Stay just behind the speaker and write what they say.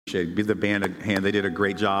Give the band a hand. They did a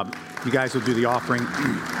great job. You guys will do the offering.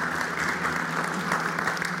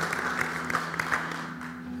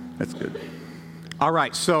 That's good. All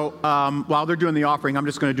right, so while they're doing the offering, I'm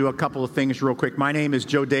just going to do a couple of things real quick. My name is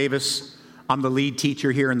Joe Davis. I'm the lead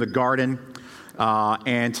teacher here in the garden.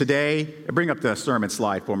 And today, bring up the sermon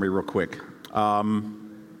slide for me real quick.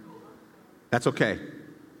 That's okay.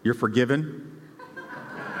 You're forgiven.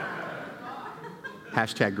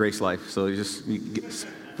 Hashtag Grace Life. So you get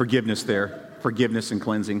forgiveness there. Forgiveness and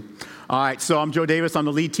cleansing. All right, so I'm Joe Davis. I'm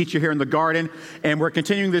the lead teacher here in the garden. And we're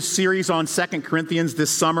continuing this series on 2 Corinthians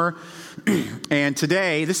this summer. And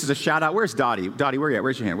today, this is a shout out. Where's Dottie? Dottie, where you at?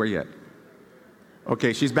 Where's your hand? Where you at?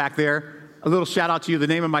 Okay, she's back there. A little shout out to you. The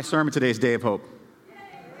name of my sermon today is Day of Hope.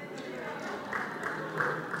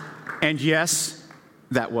 And yes,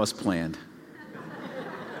 that was planned.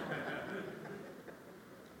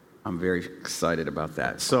 I'm very excited about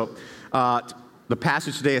that. So the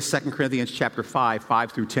passage today is 2 Corinthians chapter 5,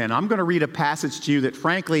 5 through 10. I'm going to read a passage to you that,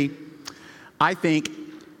 frankly, I think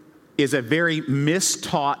is a very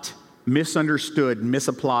mistaught, misunderstood,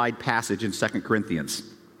 misapplied passage in 2 Corinthians.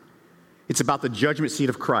 It's about the judgment seat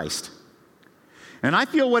of Christ. And I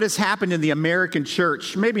feel what has happened in the American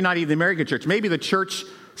church, maybe not even the American church, maybe the church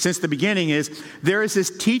since the beginning, is there is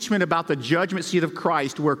this teachment about the judgment seat of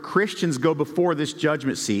Christ where Christians go before this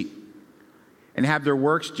judgment seat and have their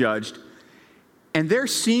works judged. And there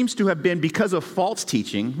seems to have been, because of false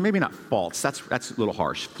teaching, maybe not false, that's a little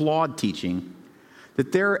harsh, flawed teaching,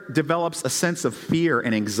 that there develops a sense of fear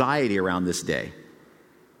and anxiety around this day.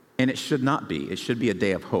 And it should not be. It should be a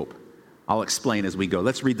day of hope. I'll explain as we go.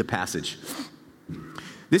 Let's read the passage.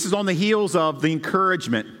 This is on the heels of the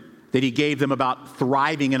encouragement that he gave them about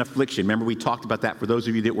thriving in affliction. Remember, we talked about that for those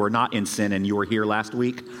of you that were not in sin and you were here last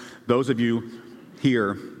week. Those of you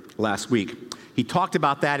here last week. He talked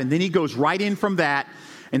about that, and then he goes right in from that.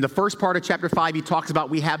 In the first part of chapter 5, he talks about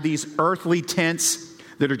we have these earthly tents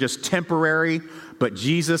that are just temporary, but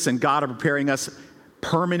Jesus and God are preparing us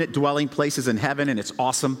permanent dwelling places in heaven, and it's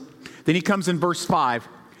awesome. Then he comes in verse 5.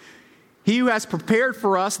 He who has prepared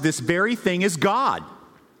for us this very thing is God,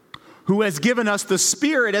 who has given us the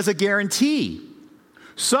Spirit as a guarantee.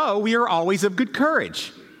 So we are always of good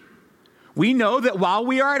courage. We know that while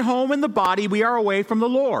we are at home in the body, we are away from the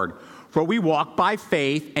Lord, for we walk by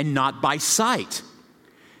faith and not by sight.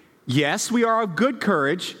 Yes, we are of good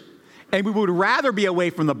courage, and we would rather be away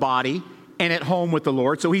from the body and at home with the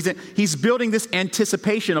Lord. So he's building this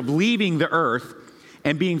anticipation of leaving the earth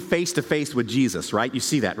and being face-to-face with Jesus, right? You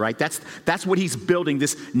see that, right? That's what he's building,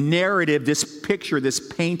 this narrative, this picture, this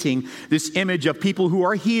painting, this image of people who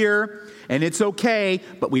are here, and it's okay,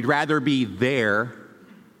 but we'd rather be there,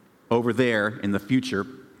 over there in the future.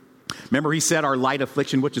 Remember, he said our light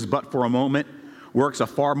affliction, which is but for a moment, works a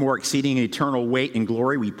far more exceeding eternal weight in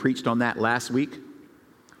glory. We preached on that last week.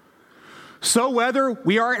 So whether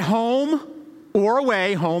we are at home or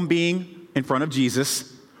away, home being in front of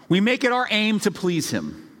Jesus, we make it our aim to please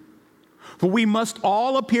him. For we must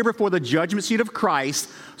all appear before the judgment seat of Christ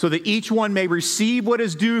so that each one may receive what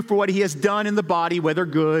is due for what he has done in the body, whether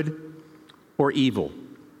good or evil.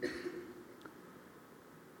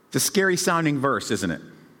 It's a scary sounding verse, isn't it?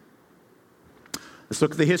 Let's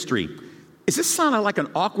look at the history. Is this sounding like an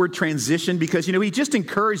awkward transition? Because, he just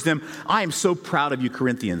encouraged them. I am so proud of you,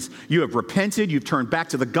 Corinthians. You have repented. You've turned back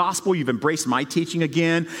to the gospel. You've embraced my teaching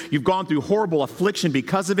again. You've gone through horrible affliction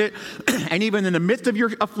because of it. And even in the midst of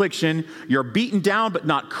your affliction, you're beaten down but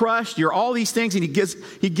not crushed. You're all these things. And he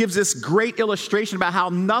gives this great illustration about how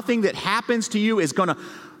nothing that happens to you is going to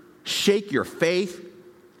shake your faith.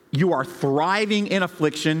 You are thriving in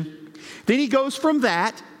affliction. Then he goes from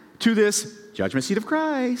that to this judgment seat of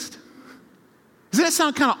Christ. Doesn't that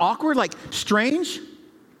sound kind of awkward, like strange?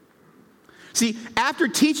 See, after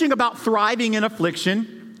teaching about thriving in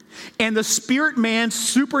affliction and the spirit man's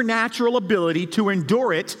supernatural ability to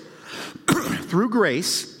endure it through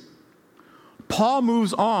grace, Paul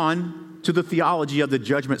moves on to the theology of the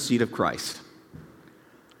judgment seat of Christ.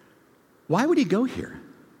 Why would he go here?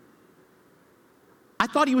 I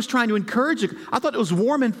thought he was trying to encourage it. I thought it was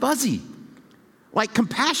warm and fuzzy, like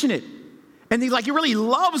compassionate. And he really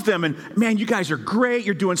loves them. And man, you guys are great.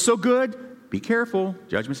 You're doing so good. Be careful.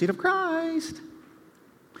 Judgment seat of Christ.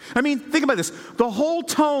 I mean, think about this. The whole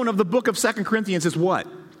tone of the book of 2 Corinthians is what?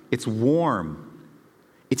 It's warm.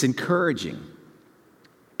 It's encouraging.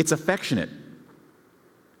 It's affectionate.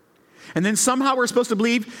 And then somehow we're supposed to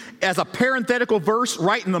believe, as a parenthetical verse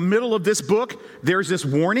right in the middle of this book, there's this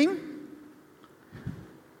warning.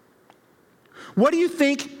 What do you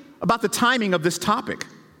think about the timing of this topic?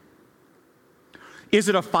 Is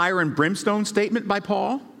it a fire and brimstone statement by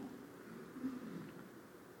Paul?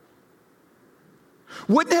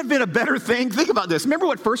 Wouldn't it have been a better thing? Think about this. Remember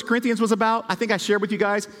what 1 Corinthians was about? I think I shared with you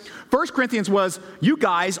guys. 1 Corinthians was, you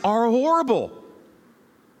guys are horrible.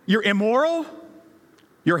 You're immoral.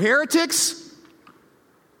 You're heretics.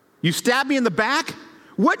 You stabbed me in the back.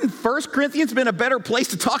 Wouldn't 1 Corinthians been a better place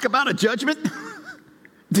to talk about a judgment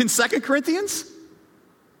than 2 Corinthians?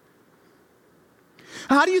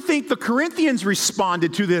 How do you think the Corinthians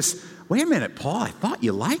responded to this? Wait a minute, Paul, I thought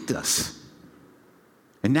you liked us.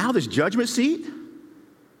 And now this judgment seat?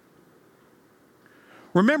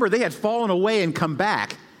 Remember, they had fallen away and come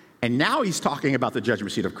back, and now he's talking about the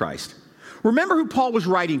judgment seat of Christ. Remember who Paul was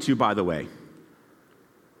writing to, by the way.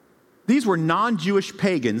 These were non-Jewish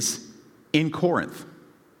pagans in Corinth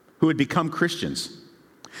who had become Christians.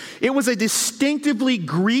 It was a distinctively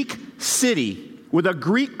Greek city with a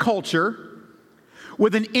Greek culture,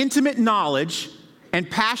 with an intimate knowledge and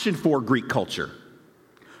passion for Greek culture.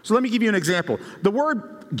 So let me give you an example. The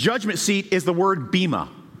word judgment seat is the word bema.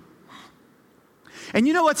 And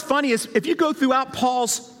you know what's funny is if you go throughout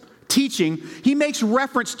Paul's teaching, he makes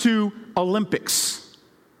reference to Olympics.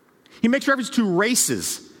 He makes reference to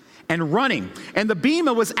races and running. And the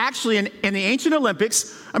bema was actually in the ancient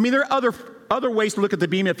Olympics. I mean, there are other ways to look at the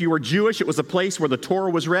bema. If you were Jewish, it was a place where the Torah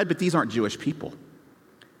was read, but these aren't Jewish people.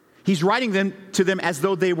 He's writing to them as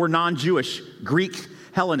though they were non-Jewish, Greek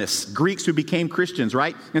Hellenists, Greeks who became Christians,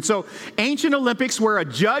 right? And so ancient Olympics where a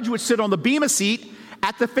judge would sit on the bema seat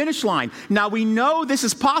at the finish line. Now we know this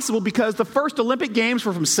is possible because the first Olympic Games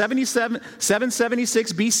were from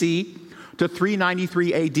 776 BC to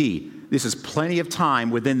 393 AD. This is plenty of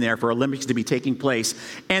time within there for Olympics to be taking place.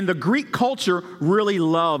 And the Greek culture really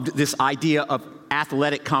loved this idea of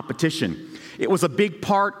athletic competition. It was a big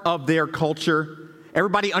part of their culture.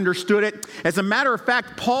 Everybody understood it. As a matter of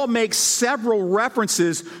fact, Paul makes several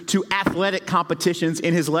references to athletic competitions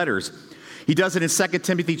in his letters. He does it in 2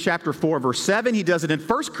 Timothy chapter 4, verse 7. He does it in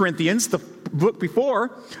 1 Corinthians, the book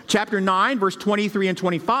before, chapter 9, verse 23 and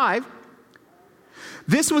 25.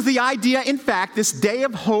 This was the idea, in fact, this day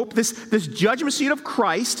of hope, this judgment seat of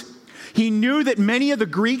Christ. He knew that many of the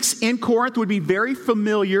Greeks in Corinth would be very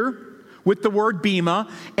familiar with the word bema,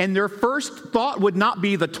 and their first thought would not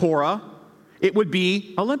be the Torah. It would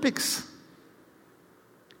be Olympics.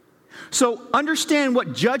 So understand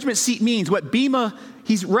what judgment seat means. What bema,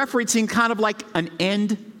 he's referencing kind of like an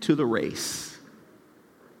end to the race.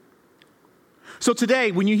 So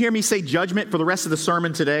today, when you hear me say judgment for the rest of the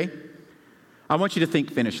sermon today, I want you to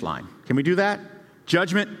think finish line. Can we do that?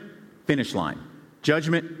 Judgment, finish line.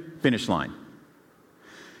 Judgment, finish line.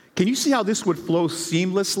 Can you see how this would flow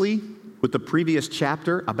seamlessly with the previous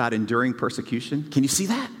chapter about enduring persecution? Can you see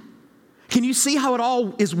that? Can you see how it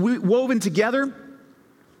all is woven together?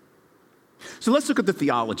 So let's look at the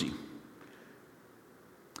theology.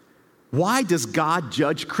 Why does God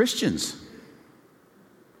judge Christians?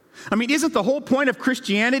 I mean, isn't the whole point of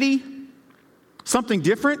Christianity something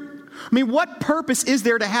different? I mean, what purpose is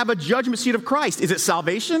there to have a judgment seat of Christ? Is it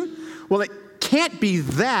salvation? Well, it can't be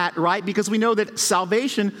that, right? Because we know that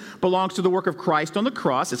salvation belongs to the work of Christ on the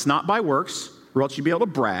cross. It's not by works, or else you'd be able to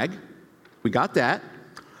brag. We got that.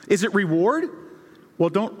 Is it reward? Well,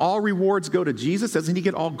 don't all rewards go to Jesus? Doesn't he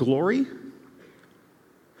get all glory?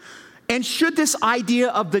 And should this idea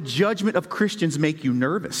of the judgment of Christians make you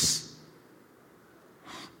nervous?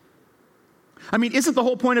 I mean, isn't the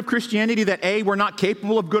whole point of Christianity that A, we're not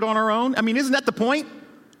capable of good on our own? I mean, isn't that the point?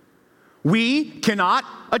 We cannot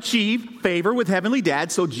achieve favor with Heavenly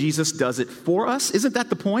Dad, so Jesus does it for us. Isn't that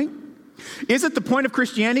the point? Isn't the point of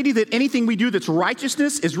Christianity that anything we do that's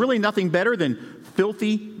righteousness is really nothing better than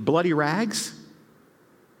filthy, bloody rags?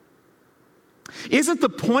 Isn't the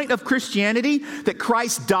point of Christianity that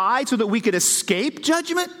Christ died so that we could escape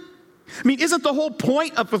judgment? I mean, isn't the whole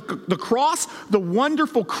point of the cross, the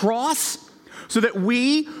wonderful cross, so that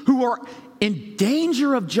we who are in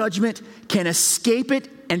danger of judgment can escape it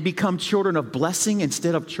and become children of blessing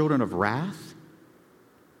instead of children of wrath?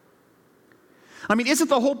 I mean, isn't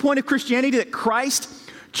the whole point of Christianity that Christ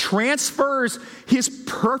transfers his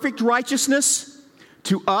perfect righteousness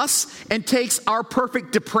to us and takes our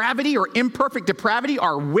perfect depravity or imperfect depravity,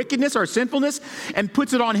 our wickedness, our sinfulness, and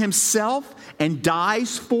puts it on himself and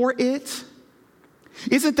dies for it?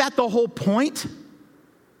 Isn't that the whole point?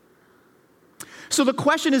 So the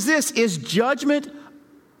question is this: is judgment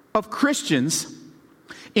of Christians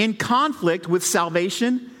in conflict with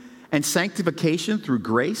salvation and sanctification through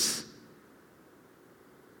grace?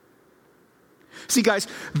 See, guys,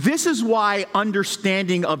 this is why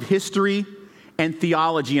understanding of history and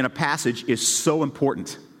theology in a passage is so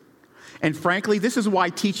important. And frankly, this is why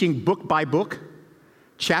teaching book by book,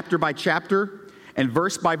 chapter by chapter, and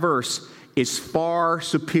verse by verse is far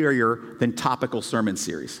superior than topical sermon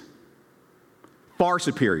series. Far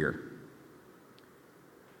superior.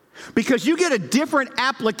 Because you get a different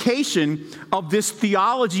application of this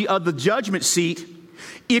theology of the judgment seat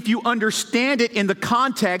if you understand it in the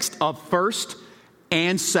context of 1st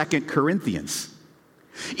and 2nd Corinthians.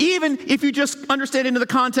 Even if you just understand it in the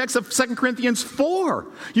context of 2 Corinthians 4,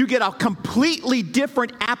 you get a completely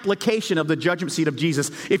different application of the judgment seat of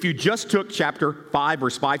Jesus if you just took chapter 5,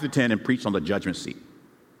 verse 5 to 10 and preached on the judgment seat.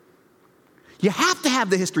 You have to have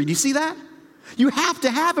the history. Do you see that? You have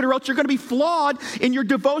to have it, or else you're going to be flawed in your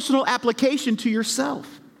devotional application to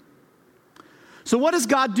yourself. So what does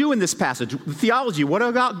God do in this passage? The theology, what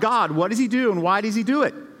about God? What does he do and why does he do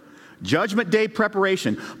it? Judgment day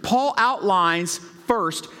preparation. Paul outlines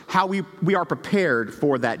first how we are prepared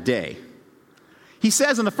for that day. He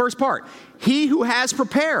says in the first part, he who has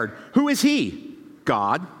prepared. Who is he?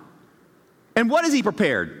 God. And what is he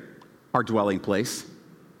prepared? Our dwelling place,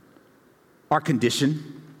 our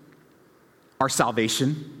condition, our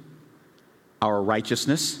salvation, our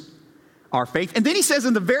righteousness, our faith. And then he says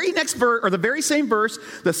in the very next verse, or the very same verse,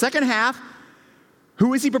 the second half,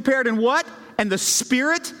 who is he prepared and what? And the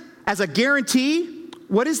Spirit as a guarantee.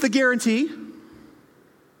 What is the guarantee?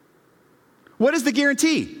 What is the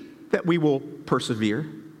guarantee? That we will persevere.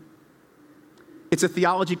 It's a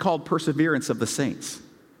theology called perseverance of the saints.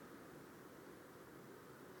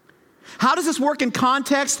 How does this work in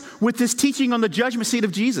context with this teaching on the judgment seat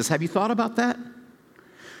of Jesus? Have you thought about that?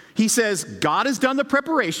 He says, God has done the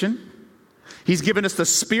preparation. He's given us the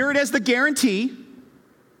Spirit as the guarantee.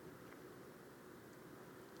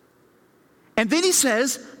 And then he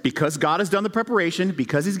says, because God has done the preparation,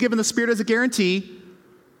 because he's given the Spirit as a guarantee,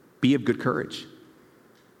 be of good courage.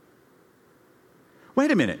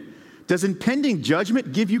 Wait a minute. Does impending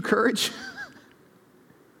judgment give you courage?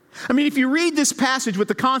 I mean, if you read this passage with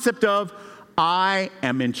the concept of, I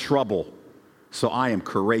am in trouble, so I am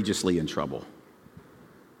courageously in trouble.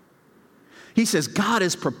 He says, God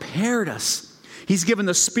has prepared us. He's given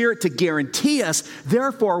the Spirit to guarantee us.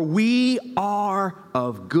 Therefore, we are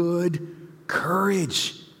of good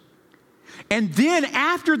courage. And then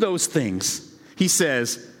after those things, he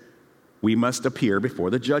says, we must appear before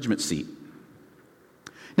the judgment seat.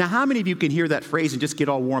 Now, how many of you can hear that phrase and just get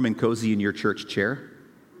all warm and cozy in your church chair?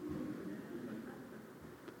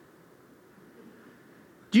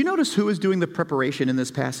 Do you notice who is doing the preparation in this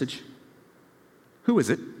passage? Who is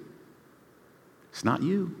it? It's not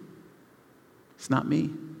you. It's not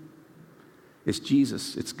me. It's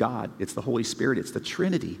Jesus. It's God. It's the Holy Spirit. It's the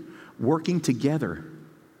Trinity working together.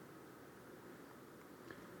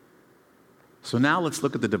 So now let's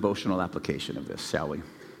look at the devotional application of this, shall we?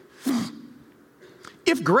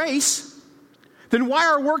 If grace, then why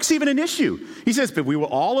are works even an issue? He says, but we will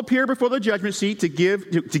all appear before the judgment seat to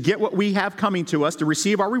get what we have coming to us, to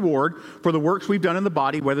receive our reward for the works we've done in the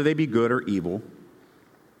body, whether they be good or evil.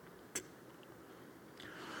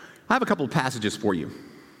 I have a couple of passages for you.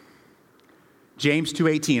 James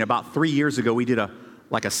 2:18, about 3 years ago, we did a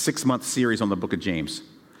 6-month series on the book of James.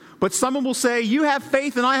 But someone will say, you have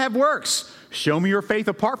faith and I have works. Show me your faith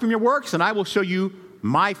apart from your works, and I will show you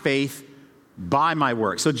my faith by my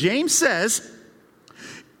works. So James says,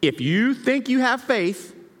 if you think you have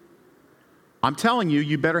faith, I'm telling you,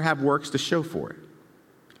 you better have works to show for it.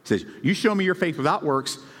 He says, you show me your faith without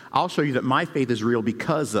works, I'll show you that my faith is real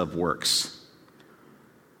because of works.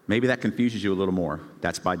 Maybe that confuses you a little more.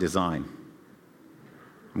 That's by design.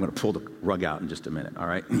 I'm going to pull the rug out in just a minute, all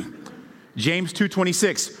right? James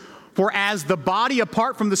 2:26, for as the body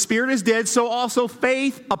apart from the Spirit is dead, so also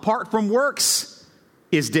faith apart from works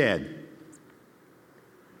is dead.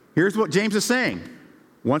 Here's what James is saying.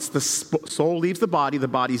 Once the soul leaves the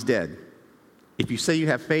body's dead. If you say you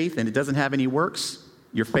have faith and it doesn't have any works,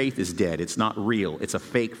 your faith is dead. It's not real. It's a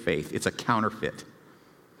fake faith. It's a counterfeit.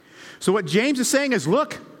 So what James is saying is,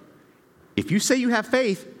 look, if you say you have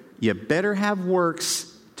faith, you better have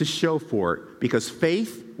works to show for it, because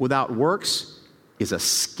faith without works is a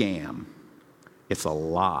scam. It's a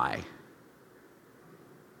lie.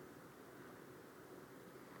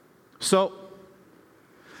 So,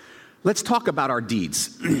 let's talk about our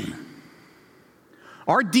deeds.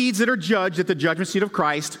 Our deeds that are judged at the judgment seat of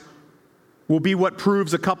Christ will be what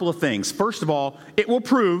proves a couple of things. First of all, it will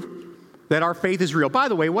prove that our faith is real. By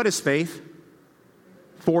the way, what is faith?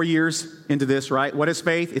 4 years into this, right? What is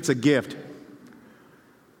faith? It's a gift.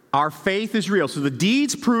 Our faith is real. So the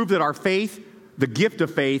deeds prove that our faith, the gift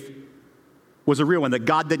of faith, was a real one, that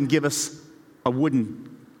God didn't give us a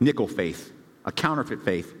wooden nickel faith, a counterfeit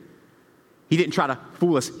faith. He didn't try to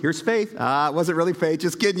fool us. Here's faith. It wasn't really faith.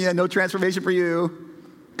 Just kidding you. No transformation for you.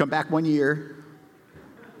 Come back 1 year.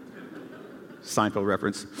 Seinfeld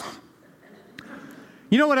reference.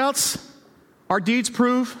 You know what else our deeds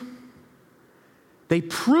prove? They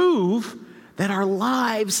prove that our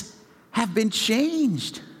lives have been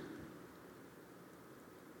changed.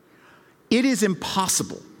 It is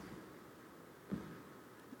impossible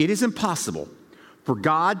for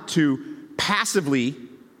God to passively,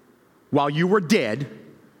 while you were dead,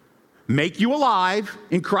 make you alive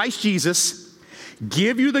in Christ Jesus,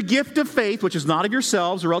 give you the gift of faith, which is not of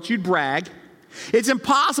yourselves, or else you'd brag. It's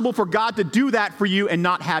impossible for God to do that for you and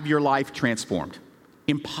not have your life transformed.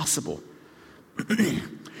 Impossible. You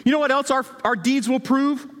know what else our deeds will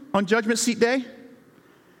prove on Judgment Seat Day?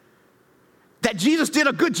 That Jesus did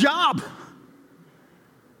a good job.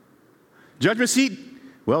 Judgment Seat,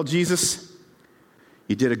 well, Jesus,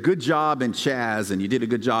 you did a good job in Chaz, and you did a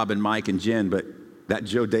good job in Mike and Jen, but that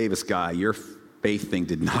Joe Davis guy, your faith thing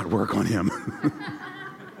did not work on him.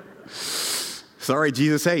 Sorry,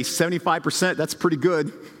 Jesus. Hey, 75%, that's pretty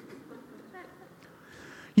good.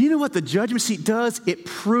 You know what the Judgment Seat does? It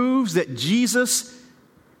proves that Jesus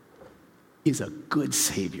is a good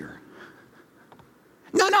Savior.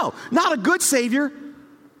 No, not a good Savior.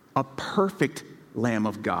 A perfect Lamb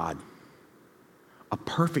of God. A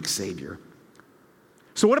perfect Savior.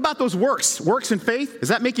 So what about those works? Works and faith? Does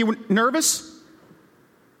that make you nervous?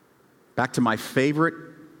 Back to my favorite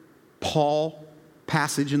Paul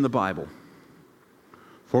passage in the Bible.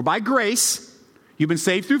 For by grace, you've been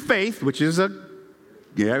saved through faith, which is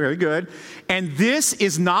very good. And this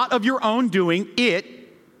is not of your own doing.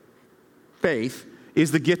 Faith,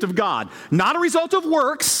 is the gift of God. Not a result of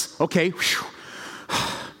works. Okay,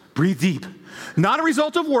 breathe deep. Not a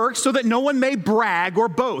result of works, so that no one may brag or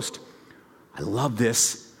boast. I love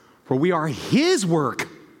this. For we are His work,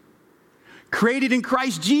 created in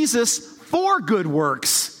Christ Jesus for good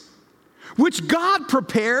works, which God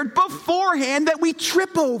prepared beforehand that we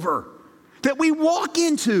trip over, that we walk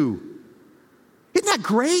into. Isn't that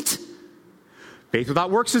great? Faith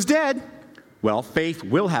without works is dead. Well, faith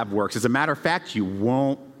will have works. As a matter of fact, you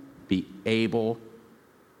won't be able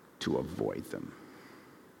to avoid them.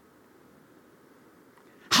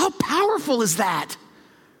 How powerful is that?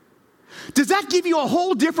 Does that give you a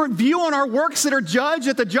whole different view on our works that are judged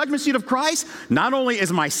at the judgment seat of Christ? Not only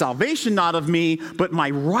is my salvation not of me, but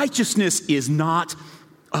my righteousness is not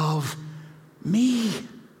of me.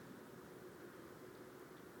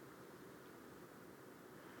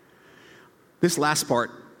 This last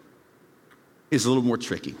part is a little more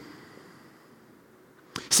tricky.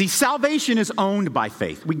 See, salvation is owned by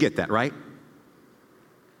faith. We get that, right?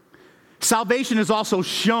 Salvation is also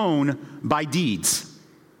shown by deeds.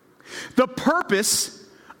 The purpose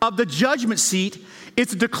of the judgment seat is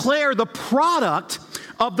to declare the product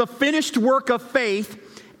of the finished work of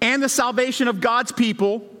faith and the salvation of God's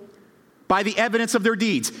people by the evidence of their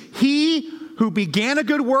deeds. He who began a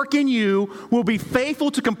good work in you will be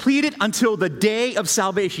faithful to complete it until the day of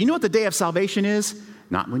salvation. You know what the day of salvation is?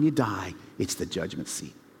 Not when you die. It's the judgment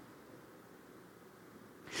seat.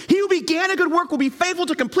 He who began a good work will be faithful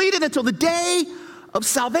to complete it until the day of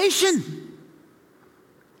salvation.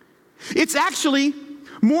 It's actually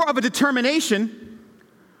more of a determination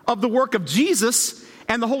of the work of Jesus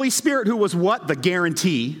and the Holy Spirit, who was what? The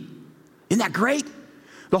guarantee. Isn't that great?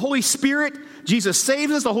 The Holy Spirit, Jesus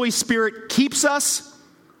saves us. The Holy Spirit keeps us.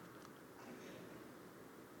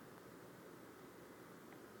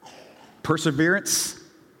 Perseverance.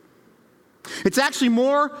 It's actually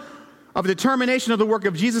more of a determination of the work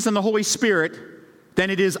of Jesus and the Holy Spirit than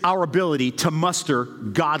it is our ability to muster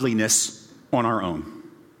godliness on our own.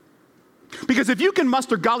 Because if you can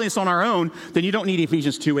muster godliness on our own, then you don't need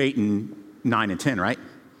Ephesians 2, 8, and 9, and 10, right?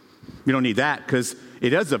 You don't need that because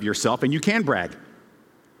it is of yourself and you can brag.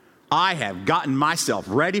 I have gotten myself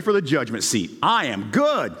ready for the judgment seat. I am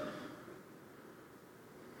good.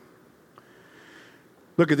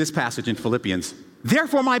 Look at this passage in Philippians.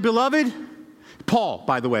 Therefore, my beloved, Paul,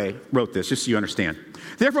 by the way, wrote this, just so you understand.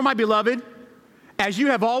 Therefore, my beloved, as you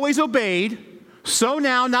have always obeyed, so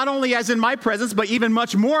now, not only as in my presence, but even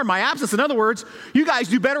much more in my absence. In other words, you guys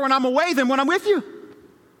do better when I'm away than when I'm with you.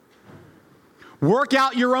 Work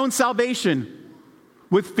out your own salvation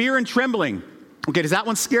with fear and trembling. Okay, does that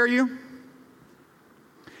one scare you?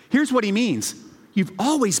 Here's what he means. You've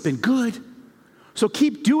always been good, so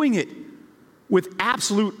keep doing it with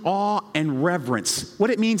absolute awe and reverence. What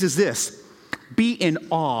it means is this. Be in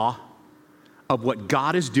awe of what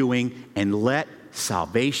God is doing and let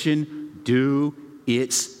salvation do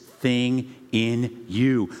its thing in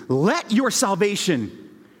you. Let your salvation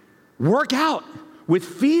work out with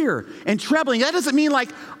fear and trembling. That doesn't mean like,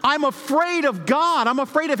 I'm afraid of God. I'm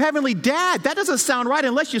afraid of Heavenly Dad. That doesn't sound right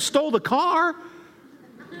unless you stole the car.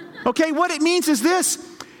 Okay, what it means is this.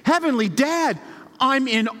 Heavenly Dad, I'm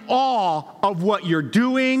in awe of what you're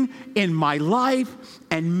doing in my life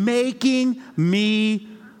and making me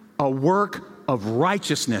a work of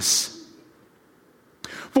righteousness.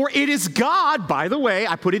 For it is God, by the way,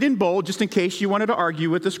 I put it in bold just in case you wanted to argue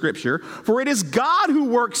with the scripture. For it is God who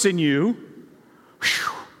works in you,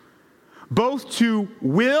 both to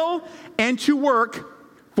will and to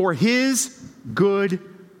work for his good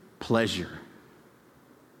pleasure.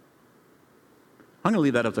 I'm going to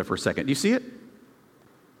leave that up there for a second. Do you see it?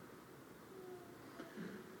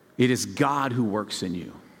 It is God who works in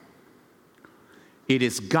you. It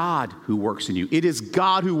is God who works in you. It is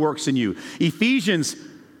God who works in you. Ephesians,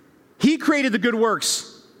 he created the good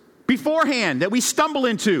works beforehand that we stumble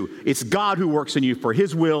into. It's God who works in you for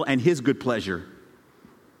his will and his good pleasure.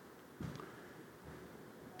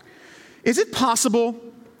 Is it possible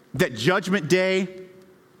that Judgment Day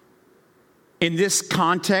in this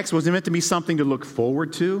context was meant to be something to look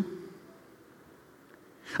forward to?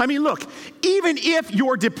 I mean, look, even if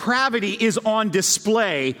your depravity is on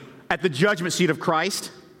display at the judgment seat of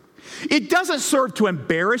Christ, it doesn't serve to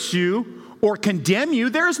embarrass you or condemn you.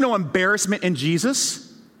 There is no embarrassment in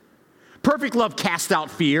Jesus. Perfect love casts out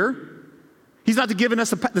fear. He's not giving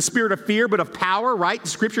us the spirit of fear, but of power, right? The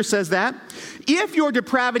scripture says that. If your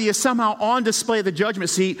depravity is somehow on display at the judgment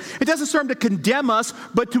seat, it doesn't serve to condemn us,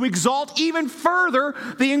 but to exalt even further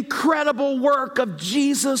the incredible work of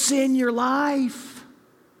Jesus in your life.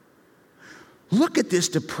 Look at this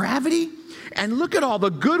depravity, and look at all the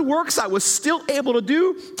good works I was still able to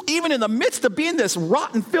do, even in the midst of being this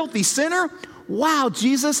rotten, filthy sinner. Wow,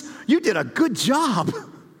 Jesus, you did a good job.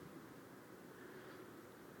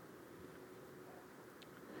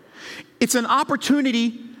 It's an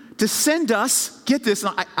opportunity to send us, get this,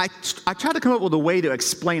 and I try to come up with a way to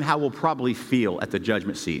explain how we'll probably feel at the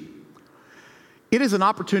judgment seat. It is an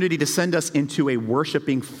opportunity to send us into a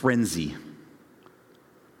worshiping frenzy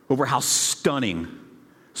over how stunning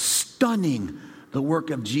the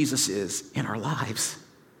work of Jesus is in our lives.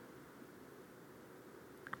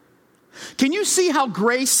 Can you see how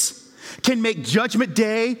grace can make Judgment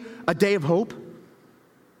Day a day of hope?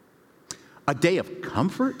 A day of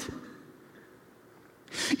comfort?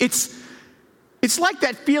 It's like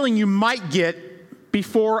that feeling you might get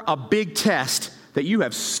before a big test that you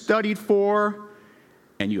have studied for,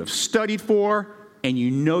 and you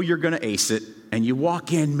know you're going to ace it, and you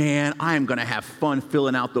walk in, man, I am going to have fun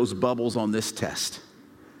filling out those bubbles on this test.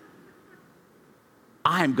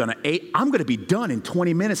 I'm going to be done in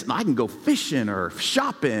 20 minutes, and I can go fishing or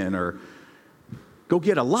shopping or go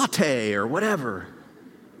get a latte or whatever.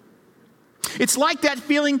 It's like that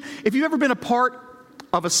feeling, if you've ever been a part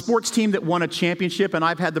of a sports team that won a championship, and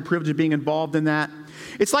I've had the privilege of being involved in that.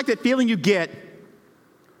 It's like that feeling you get,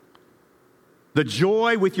 the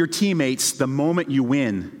joy with your teammates the moment you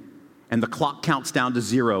win, and the clock counts down to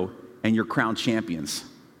 0, and you're crowned champions.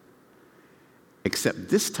 Except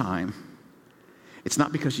this time, it's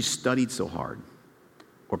not because you studied so hard,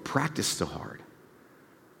 or practiced so hard,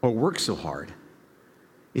 or worked so hard.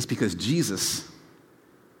 It's because Jesus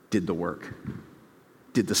did the work,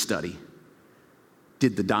 did the study,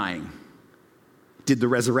 did the dying, did the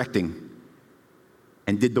resurrecting,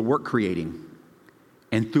 and did the work creating,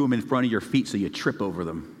 and threw them in front of your feet so you trip over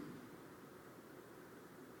them.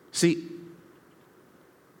 See,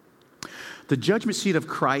 the judgment seat of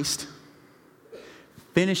Christ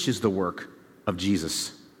finishes the work of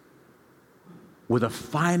Jesus with a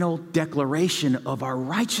final declaration of our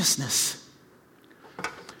righteousness.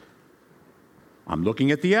 I'm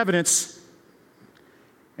looking at the evidence,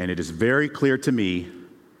 and it is very clear to me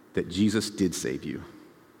that Jesus did save you.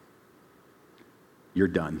 You're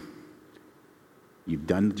done. You've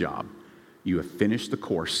done the job. You have finished the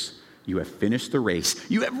course. You have finished the race.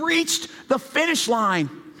 You have reached the finish line.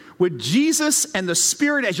 With Jesus and the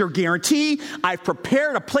Spirit as your guarantee, I've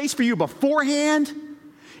prepared a place for you beforehand.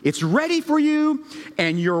 It's ready for you,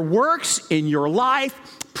 and your works in your life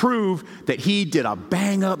prove that he did a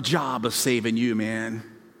bang-up job of saving you, man.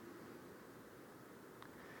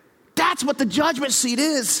 That's what the judgment seat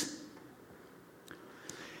is.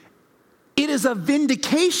 It is a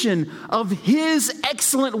vindication of his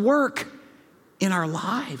excellent work in our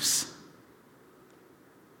lives.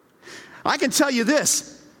 I can tell you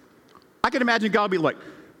this. I can imagine God be like,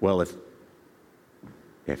 well,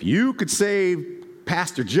 if you could save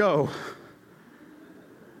Pastor Joe,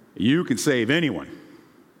 you can save anyone.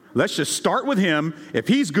 Let's just start with him. If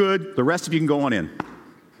he's good, the rest of you can go on in.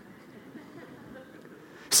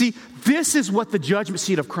 See, this is what the judgment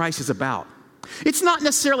seat of Christ is about. It's not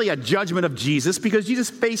necessarily a judgment of Jesus, because Jesus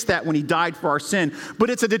faced that when he died for our sin, but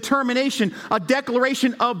it's a determination, a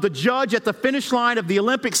declaration of the judge at the finish line of the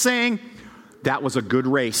Olympics saying, that was a good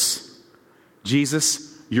race.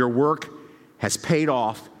 Jesus, your work has paid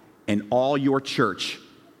off, and all your church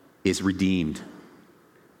is redeemed.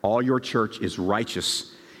 All your church is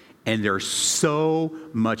righteous, and there's so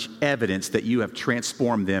much evidence that you have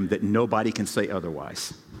transformed them that nobody can say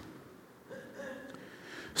otherwise.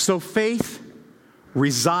 So faith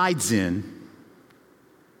resides in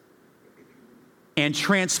and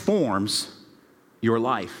transforms your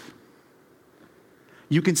life.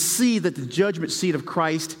 You can see that the judgment seat of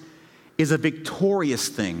Christ is a victorious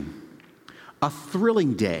thing, a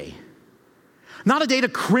thrilling day. Not a day to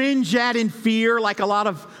cringe at in fear, like a lot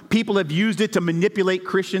of people have used it to manipulate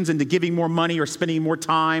Christians into giving more money or spending more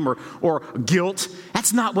time or guilt.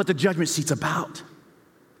 That's not what the judgment seat's about.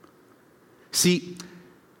 See,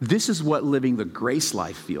 this is what living the grace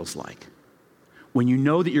life feels like. When you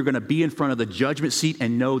know that you're going to be in front of the judgment seat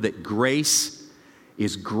and know that grace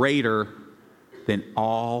is greater than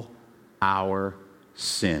all our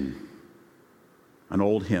sin. An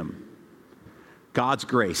old hymn. God's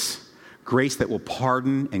grace. Grace that will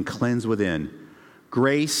pardon and cleanse within.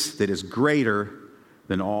 Grace that is greater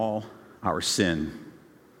than all our sin.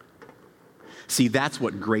 See, that's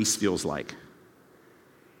what grace feels like.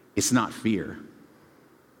 It's not fear.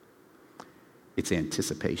 It's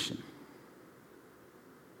anticipation.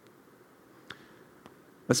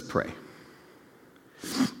 Let's pray.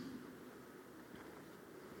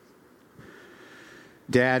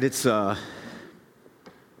 Dad, it's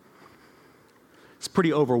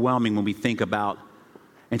pretty overwhelming when we think about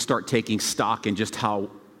and start taking stock in just how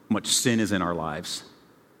much sin is in our lives.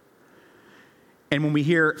 And when we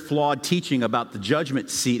hear flawed teaching about the judgment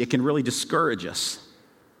seat, it can really discourage us.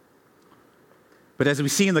 But as we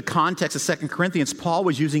see in the context of 2 Corinthians, Paul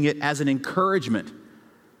was using it as an encouragement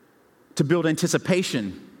to build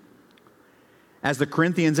anticipation as the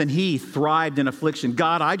Corinthians and he thrived in affliction.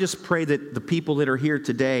 God, I just pray that the people that are here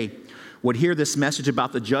today would hear this message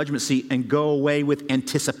about the judgment seat and go away with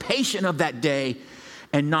anticipation of that day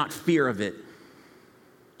and not fear of it.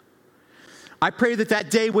 I pray that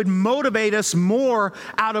that day would motivate us more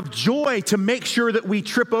out of joy to make sure that we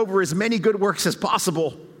trip over as many good works as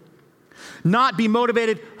possible. Not be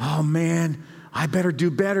motivated, oh man, I better do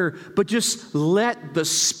better, but just let the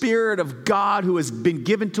Spirit of God who has been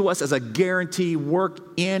given to us as a guarantee work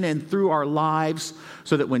in and through our lives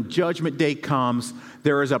so that when Judgment Day comes,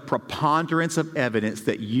 there is a preponderance of evidence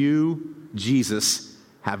that you, Jesus,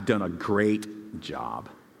 have done a great job.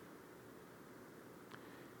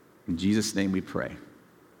 In Jesus' name we pray.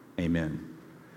 Amen.